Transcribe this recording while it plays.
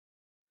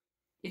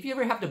If you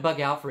ever have to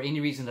bug out for any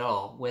reason at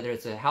all, whether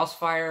it's a house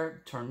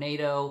fire,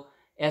 tornado,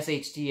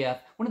 SHTF,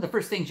 one of the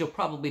first things you'll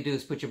probably do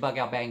is put your bug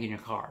out bag in your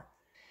car.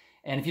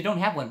 And if you don't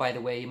have one, by the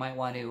way, you might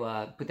want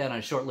to put that on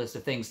a short list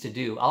of things to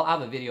do. I'll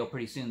have a video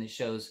pretty soon that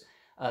shows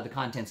the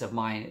contents of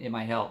mine. It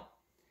might help.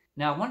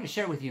 Now, I wanted to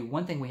share with you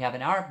one thing we have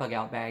in our bug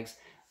out bags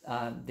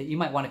that you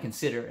might want to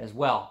consider as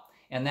well.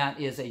 And that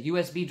is a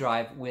USB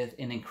drive with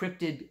an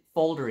encrypted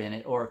folder in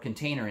it or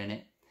container in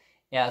it,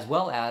 as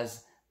well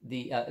as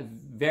the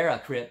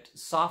VeraCrypt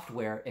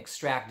software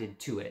extracted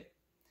to it.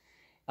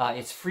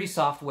 It's free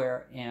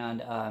software,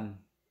 and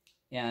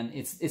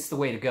it's the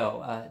way to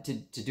go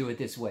to do it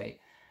this way.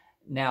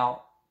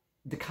 Now,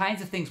 the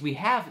kinds of things we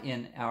have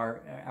in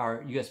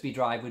our USB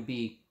drive would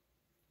be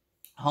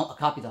a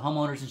copy of the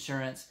homeowner's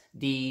insurance,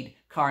 deed,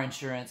 car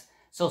insurance,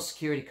 social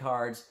security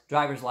cards,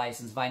 driver's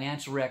license,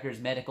 financial records,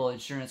 medical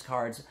insurance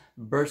cards,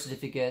 birth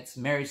certificates,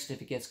 marriage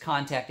certificates,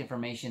 contact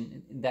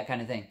information, that kind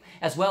of thing.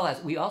 As well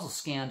as we also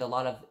scanned a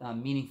lot of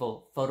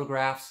meaningful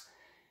photographs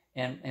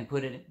and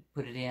put it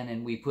in,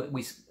 and we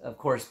of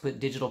course put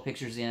digital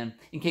pictures in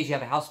case you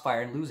have a house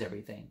fire and lose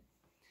everything.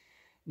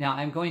 Now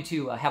I'm going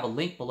to have a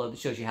link below that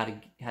shows you how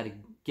to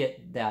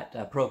get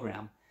that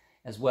program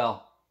as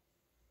well.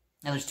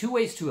 Now there's two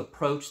ways to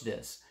approach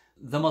this.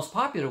 The most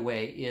popular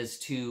way is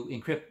to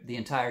encrypt the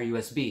entire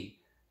USB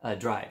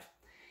drive.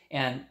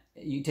 And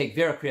you take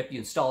VeraCrypt, you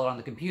install it on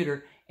the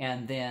computer,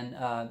 and then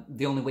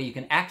the only way you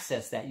can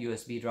access that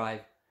USB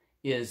drive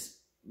is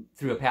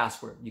through a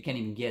password. You can't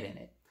even get in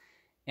it.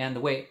 And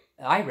the way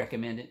I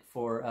recommend it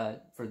for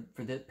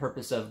the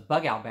purpose of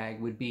bug out bag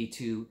would be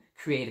to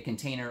create a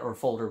container or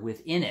folder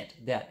within it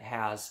that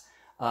has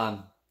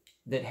all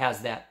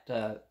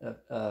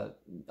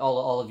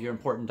of your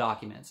important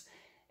documents,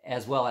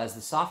 as well as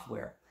the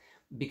software,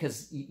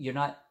 because you're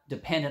not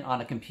dependent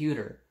on a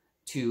computer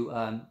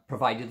to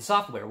provide you the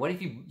software. What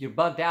if you're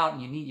bugged out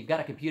and you've got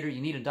a computer,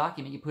 you need a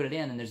document, you put it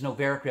in, and there's no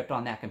VeraCrypt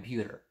on that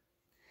computer,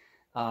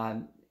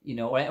 or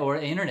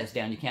the internet's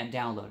down, you can't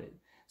download it.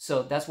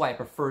 So that's why I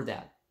prefer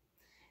that.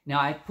 Now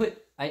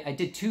I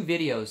did two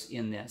videos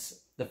in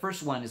this. The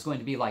first one is going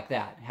to be like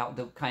that,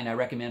 the kind I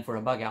recommend for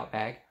a bug out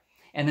bag.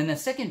 And then the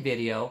second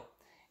video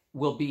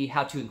will be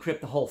how to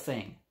encrypt the whole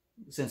thing,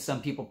 since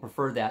some people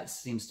prefer that.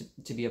 Seems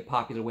to be a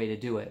popular way to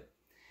do it.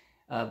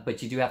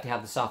 But you do have to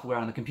have the software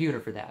on the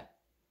computer for that.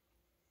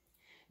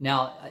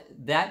 Now,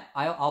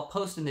 I'll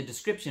post in the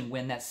description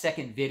when that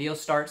second video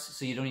starts,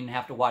 so you don't even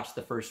have to watch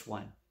the first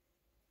one,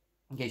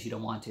 in case you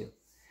don't want to.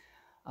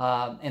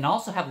 And I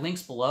also have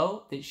links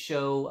below that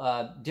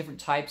show different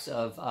types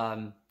of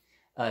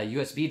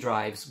USB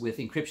drives with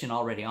encryption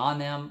already on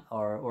them,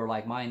 or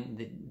like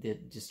mine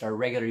that just are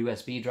regular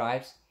USB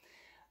drives.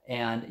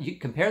 And you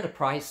compare the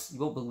price, you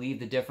won't believe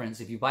the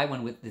difference. If you buy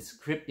one with this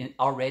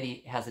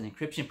already has an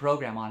encryption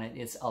program on it,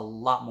 it's a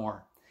lot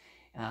more.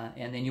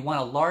 And then you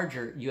want a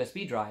larger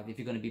USB drive if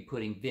you're going to be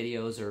putting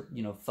videos or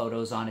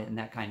photos on it and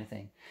that kind of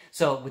thing.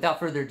 So without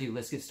further ado,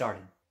 let's get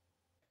started.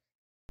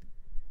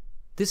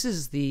 This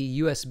is the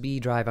USB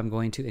drive I'm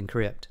going to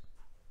encrypt.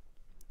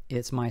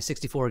 It's my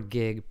 64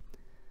 gig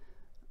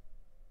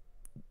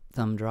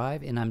thumb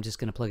drive, and I'm just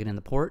going to plug it in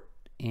the port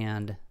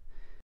and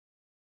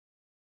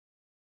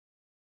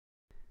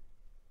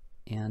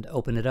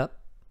open it up.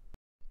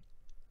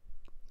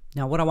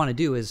 Now what I want to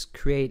do is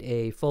create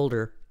a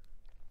folder,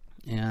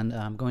 and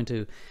I'm going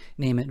to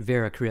name it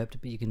VeraCrypt,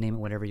 but you can name it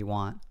whatever you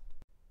want.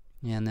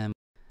 And then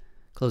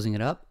closing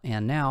it up,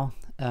 and now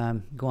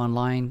go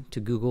online to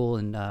Google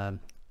and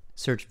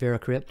search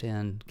VeraCrypt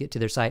and get to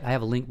their site. I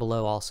have a link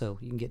below also.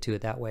 You can get to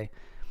it that way.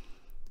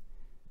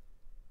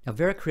 Now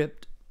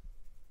VeraCrypt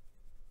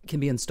can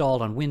be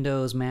installed on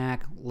Windows,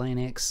 Mac,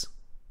 Linux,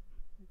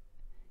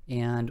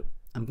 and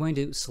I'm going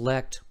to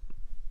select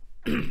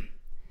the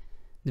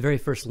very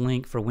first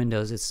link for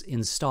Windows. It's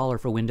installer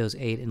for Windows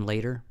 8 and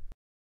later.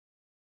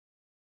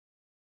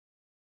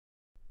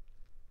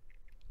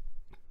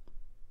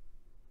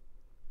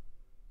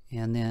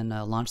 And then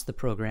launch the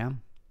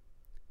program.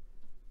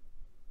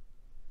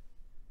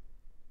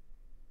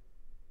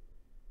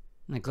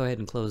 I go ahead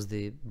and close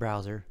the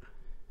browser.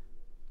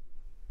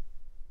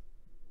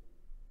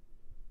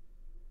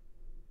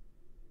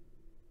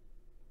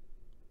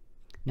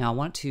 Now I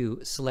want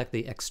to select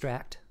the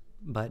extract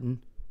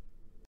button.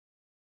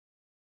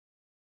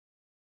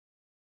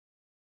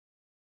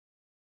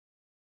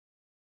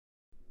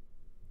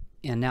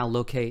 And now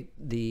locate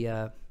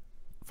the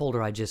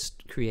folder I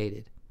just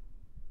created.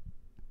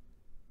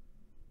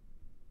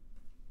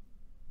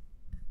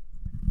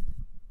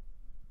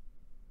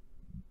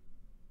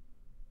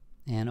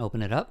 And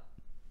open it up.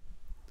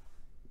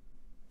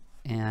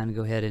 And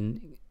go ahead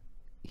and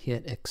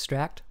hit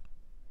extract.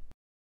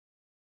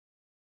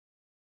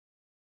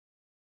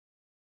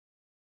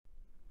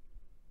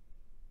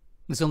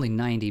 It's only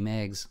 90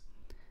 megs.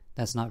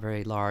 That's not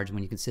very large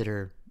when you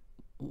consider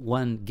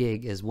 1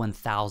 gig is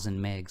 1,000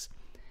 megs.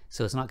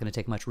 So it's not going to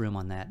take much room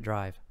on that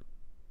drive.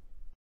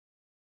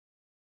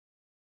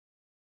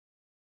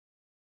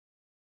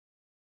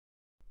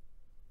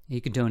 You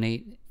can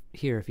donate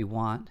here if you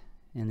want,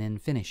 and then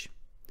finish.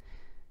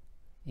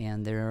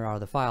 And there are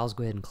the files.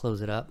 Go ahead and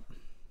close it up.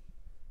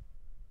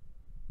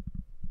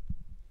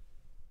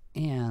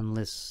 And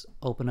let's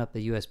open up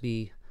the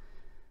USB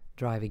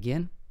drive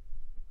again.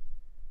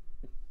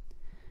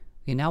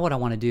 Okay, now what I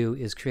want to do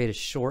is create a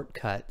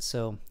shortcut.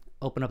 So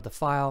open up the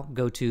file,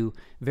 go to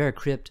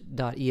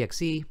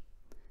verycrypt.exe,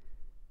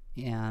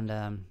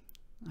 and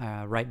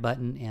right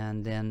button,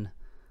 and then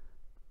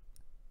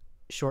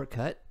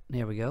shortcut.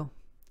 There we go.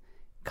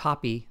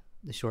 Copy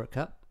the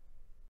shortcut.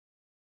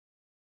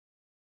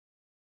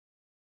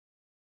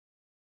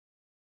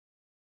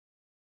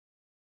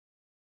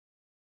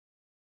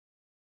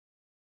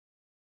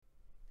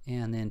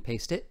 And then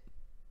paste it.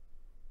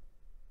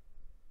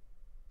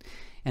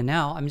 And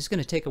now I'm just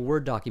going to take a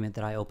Word document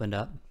that I opened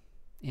up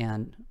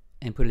and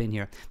put it in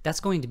here. That's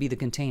going to be the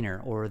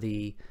container, or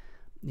the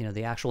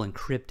the actual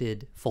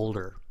encrypted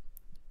folder.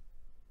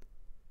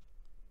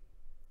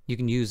 You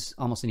can use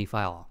almost any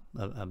file,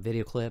 a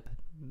video clip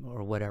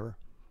or whatever.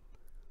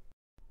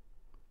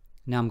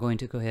 Now I'm going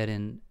to go ahead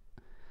and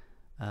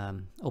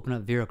open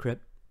up VeraCrypt,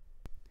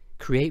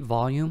 create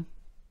volume,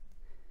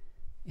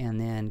 and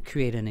then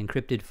create an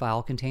encrypted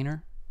file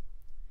container.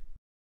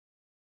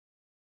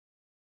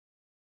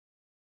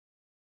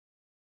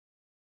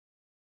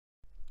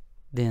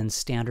 Then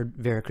standard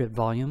VeraCrypt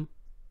volume.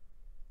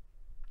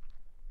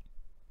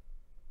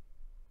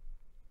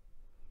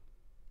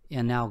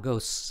 And now go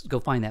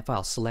find that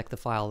file. Select the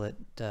file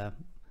that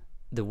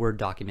the Word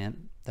document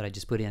that I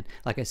just put in.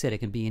 Like I said, it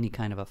can be any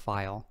kind of a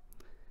file.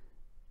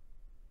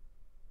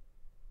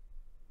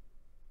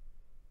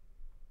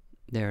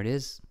 There it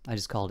is. I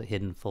just called it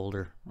hidden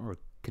folder or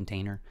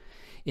container.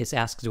 It's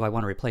asked, do I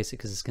want to replace it,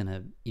 because it's going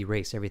to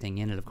erase everything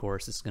in it, of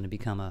course. It's going to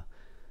become a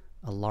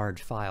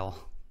large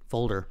file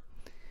folder.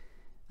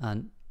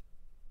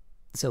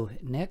 So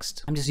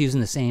next, I'm just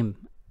using the same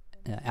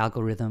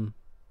algorithm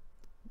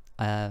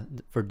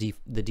for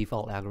the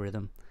default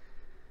algorithm.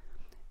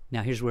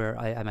 Now here's where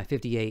I have my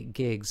 58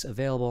 gigs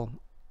available.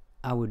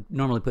 I would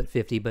normally put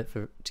 50, but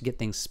to get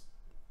things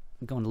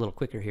going a little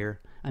quicker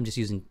here, I'm just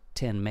using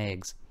 10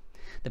 megs.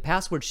 The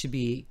password should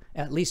be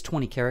at least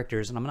 20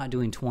 characters, and I'm not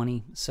doing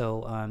 20,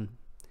 so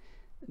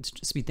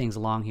to speed things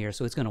along here,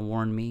 so it's going to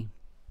warn me.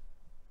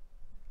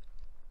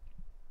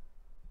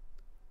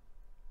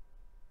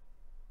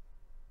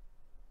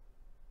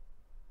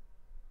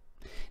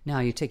 Now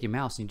you take your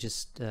mouse and you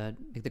just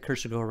make the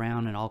cursor go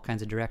around in all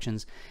kinds of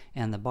directions,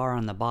 and the bar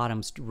on the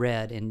bottom's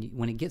red, and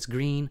when it gets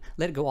green,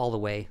 let it go all the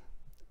way,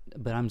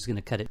 but I'm just going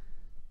to cut it.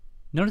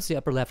 Notice the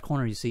upper left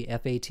corner you see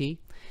FAT. You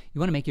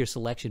want to make your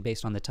selection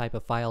based on the type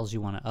of files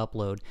you want to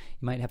upload.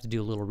 You might have to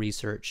do a little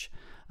research.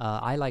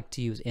 I like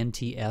to use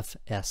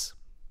NTFS.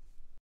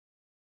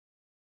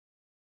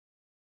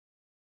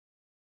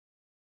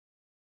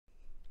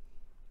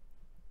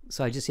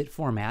 So I just hit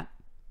Format.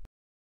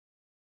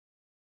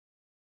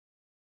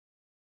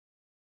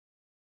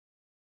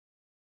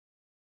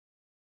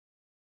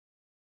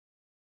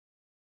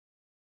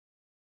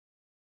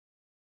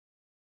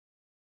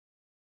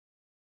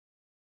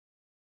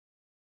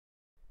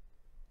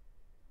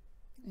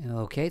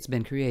 Okay, it's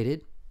been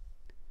created.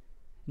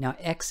 Now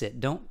exit.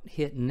 Don't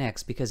hit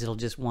next, because it'll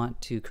just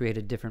want to create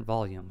a different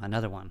volume,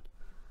 another one.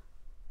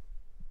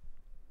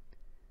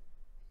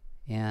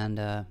 And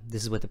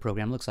this is what the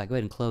program looks like. Go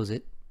ahead and close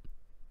it.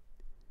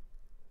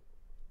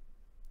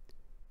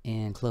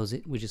 And close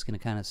it. We're just going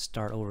to kind of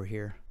start over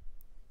here,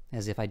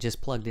 as if I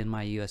just plugged in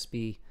my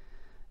USB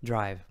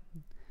drive.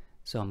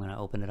 So I'm going to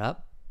open it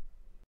up.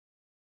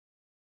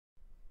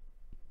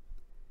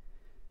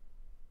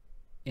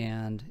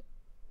 And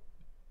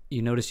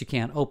you notice you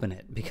can't open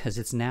it because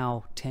it's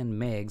now 10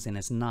 megs and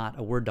it's not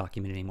a Word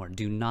document anymore.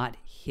 Do not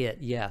hit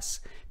yes.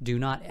 Do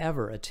not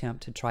ever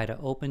attempt to try to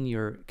open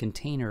your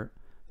container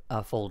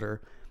folder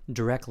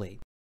directly.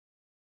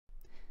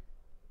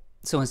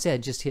 So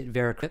instead, just hit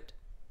VeraCrypt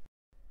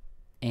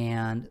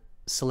and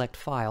select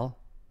File,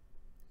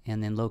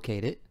 and then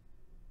locate it.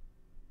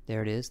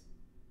 There it is.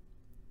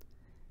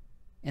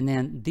 And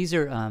then these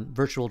are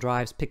virtual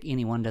drives. Pick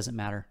any one, doesn't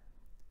matter.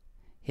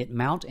 Hit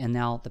Mount, and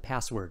now the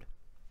password.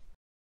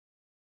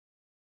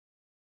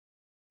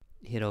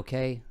 Hit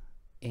OK,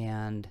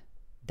 and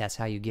that's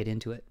how you get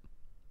into it.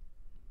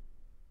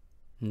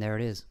 And there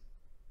it is.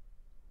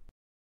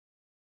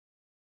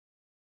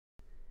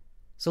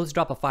 So let's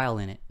drop a file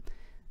in it.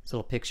 It's a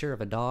little picture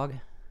of a dog.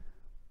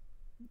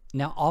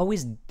 Now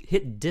always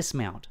hit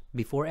dismount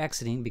before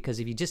exiting, because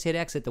if you just hit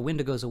exit, the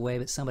window goes away,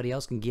 but somebody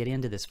else can get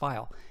into this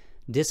file.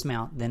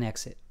 Dismount, then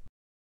exit.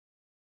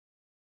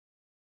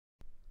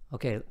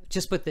 Okay,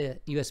 just put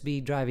the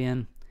USB drive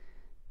in,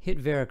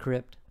 hit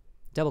VeraCrypt,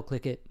 double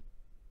click it,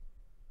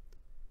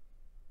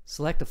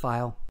 select the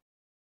file,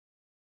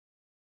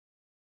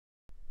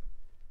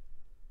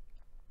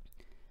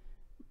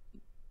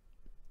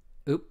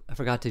 oop, I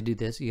forgot to do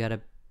this. You got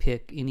to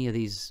pick any of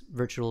these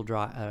virtual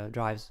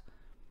drives,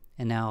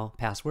 and now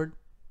password.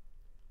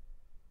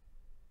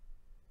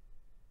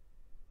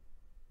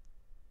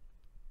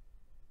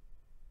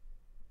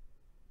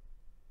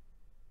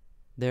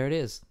 There it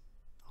is,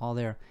 all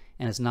there.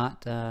 and it's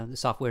not the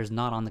software is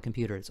not on the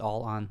computer. It's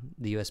all on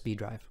the USB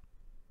drive.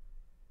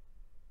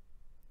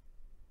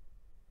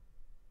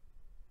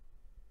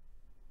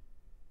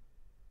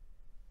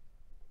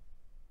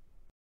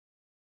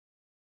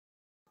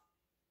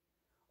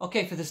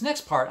 Okay, for this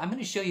next part, I'm going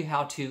to show you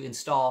how to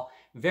install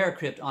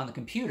VeraCrypt on the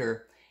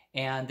computer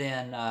and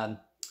then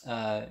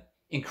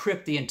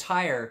encrypt the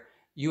entire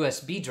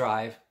USB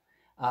drive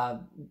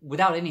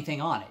without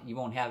anything on it. You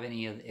won't have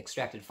any of the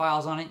extracted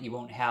files on it. You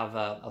won't have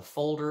a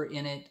folder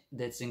in it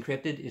that's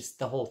encrypted. It's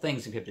the whole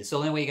thing's encrypted. So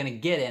the only way you're going to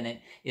get in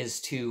it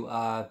is to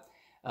go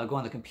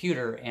on the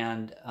computer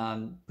and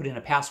put in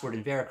a password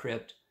in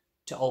VeraCrypt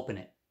to open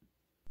it.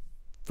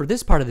 For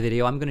this part of the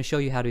video, I'm going to show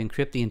you how to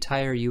encrypt the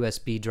entire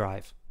USB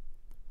drive.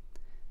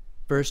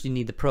 First, you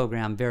need the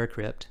program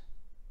VeraCrypt,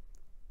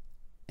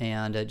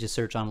 and just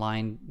search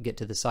online, get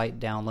to the site,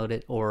 download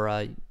it,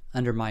 or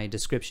under my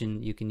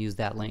description you can use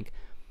that link.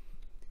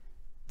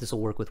 This will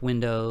work with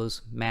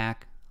Windows,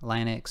 Mac,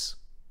 Linux.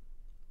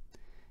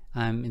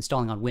 I'm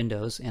installing on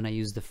Windows, and I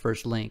use the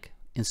first link,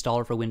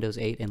 installer for Windows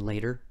 8 and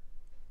later,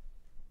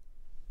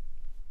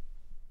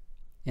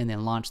 and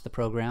then launch the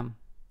program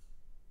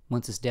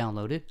once it's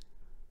downloaded.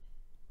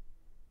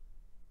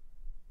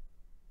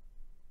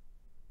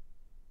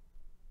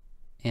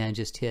 And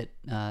just hit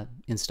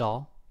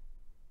install.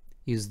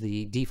 Use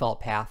the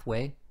default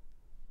pathway.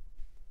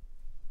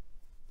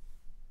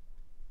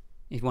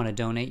 If you want to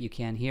donate, you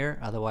can here.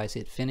 Otherwise,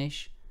 hit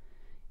finish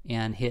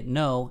and hit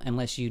no.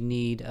 Unless you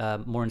need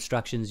more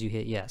instructions, you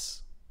hit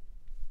yes.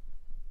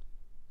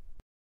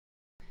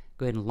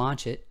 Go ahead and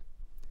launch it.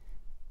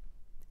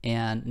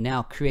 And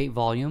now create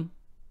volume.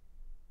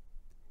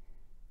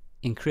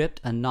 Encrypt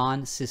a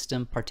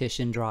non-system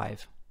partition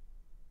drive.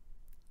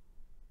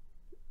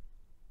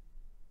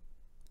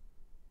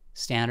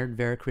 Standard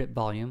VeraCrypt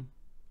volume.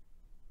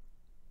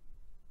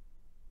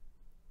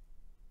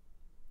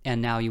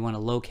 And now you want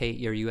to locate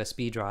your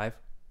USB drive.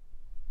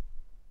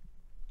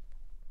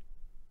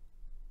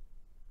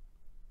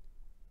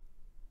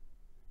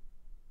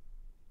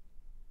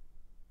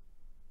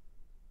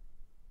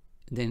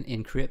 Then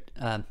create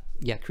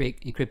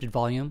encrypted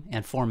volume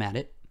and format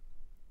it.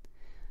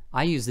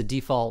 I use the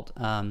default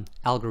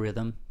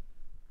algorithm,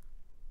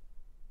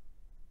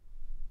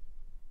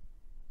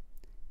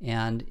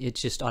 and it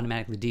just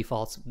automatically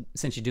defaults.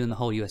 Since you're doing the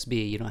whole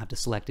USB, you don't have to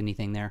select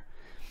anything there.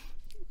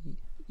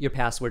 Your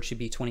password should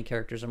be 20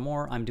 characters or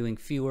more. I'm doing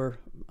fewer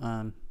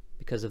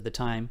because of the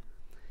time,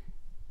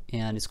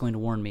 and it's going to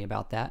warn me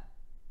about that.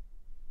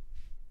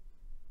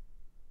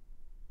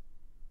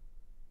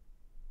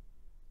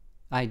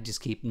 I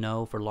just keep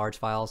no for large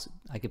files.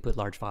 I could put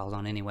large files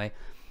on anyway.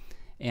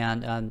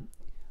 And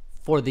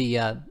for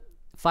the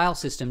file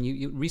system,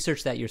 you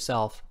research that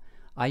yourself.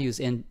 I use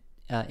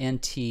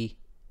NTFS,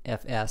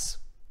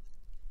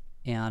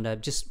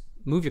 and just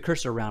move your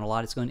cursor around a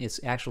lot. It's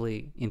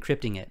actually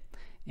encrypting it,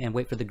 and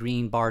wait for the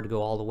green bar to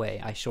go all the way.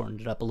 I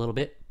shortened it up a little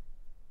bit.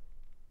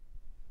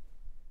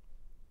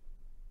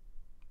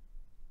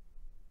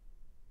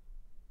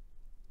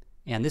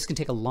 And this can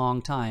take a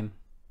long time.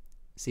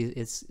 See,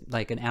 it's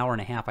like an hour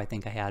and a half I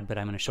think I had, but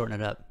I'm going to shorten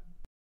it up.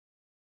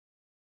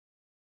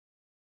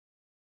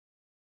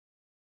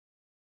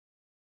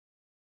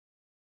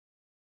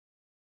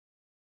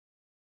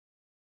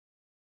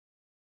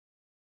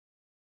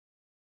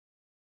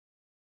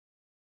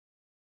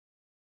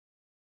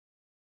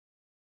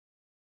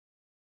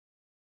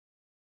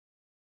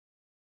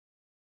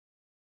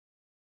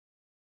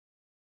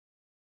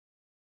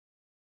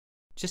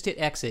 Just hit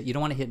exit. You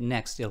don't want to hit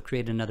next. It'll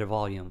create another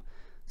volume.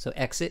 So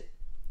exit.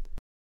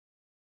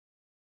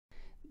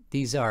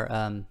 These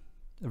are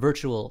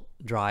virtual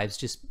drives.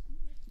 Just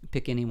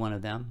pick any one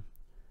of them.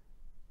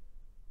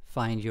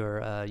 Find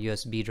your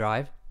USB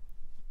drive.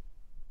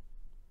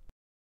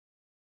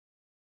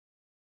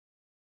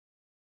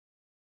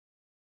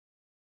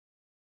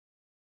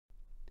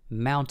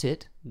 Mount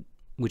it,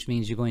 which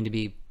means you're going to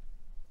be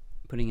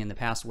putting in the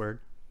password.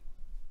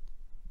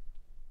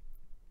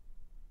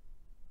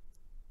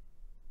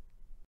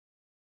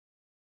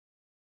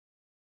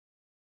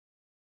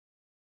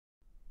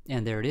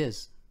 And there it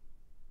is.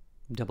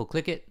 Double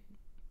click it,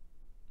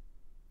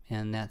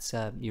 and that's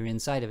you're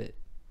inside of it.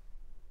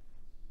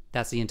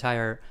 That's the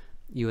entire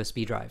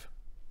USB drive.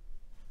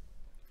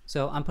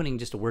 So I'm putting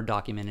just a Word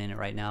document in it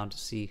right now to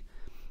see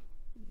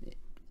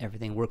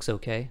everything works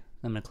okay.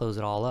 I'm going to close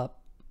it all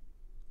up.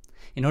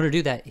 In order to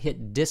do that,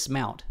 hit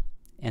dismount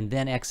and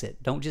then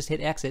exit. Don't just hit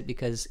exit,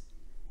 because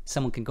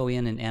someone can go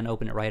in and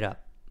open it right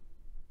up.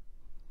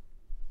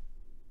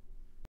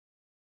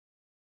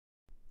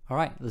 All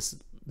right, let's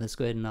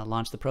go ahead and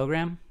launch the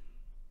program.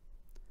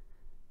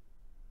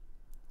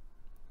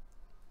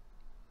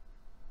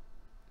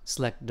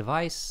 Select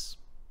device,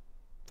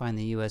 find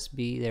the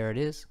USB, there it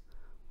is.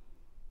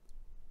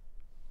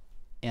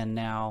 And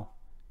now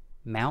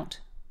mount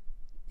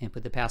and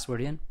put the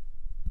password in.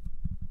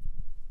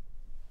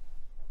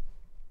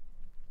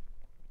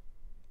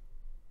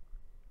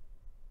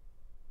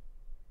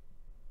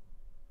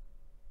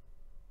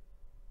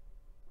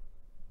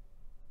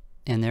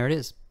 And there it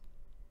is.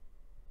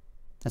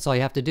 That's all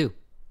you have to do.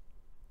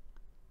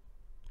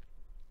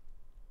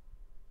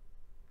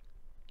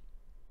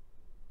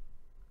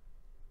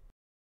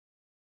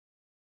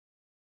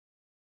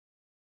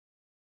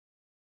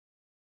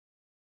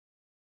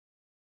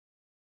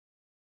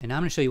 And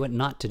I'm going to show you what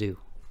not to do.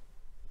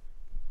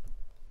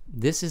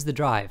 This is the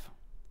drive.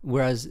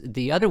 Whereas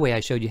the other way I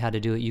showed you how to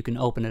do it, you can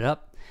open it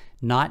up,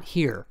 not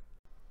here.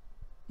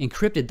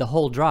 Encrypted the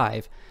whole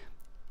drive.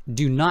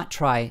 Do not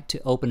try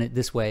to open it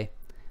this way.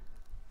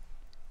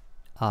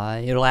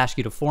 It'll ask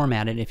you to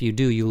format it. If you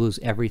do, you lose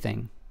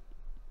everything.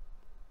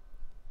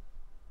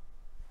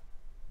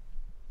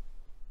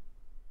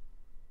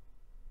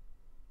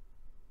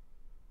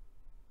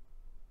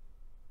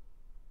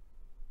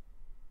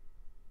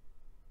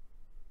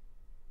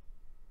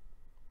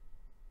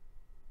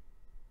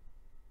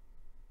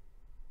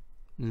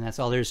 And that's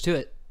all there is to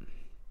it.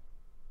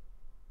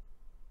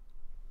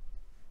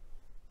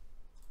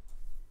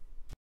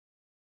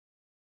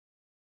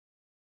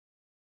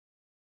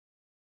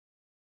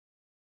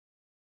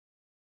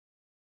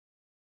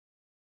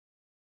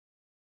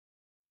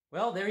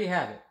 Well, there you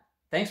have it.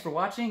 Thanks for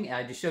watching.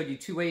 I just showed you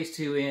 2 ways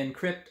to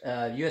encrypt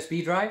a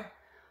USB drive.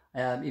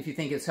 If you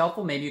think it's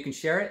helpful, maybe you can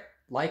share it,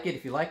 like it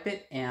if you liked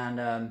it,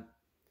 and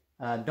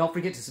don't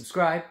forget to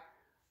subscribe.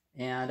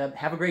 And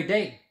have a great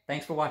day.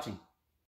 Thanks for watching.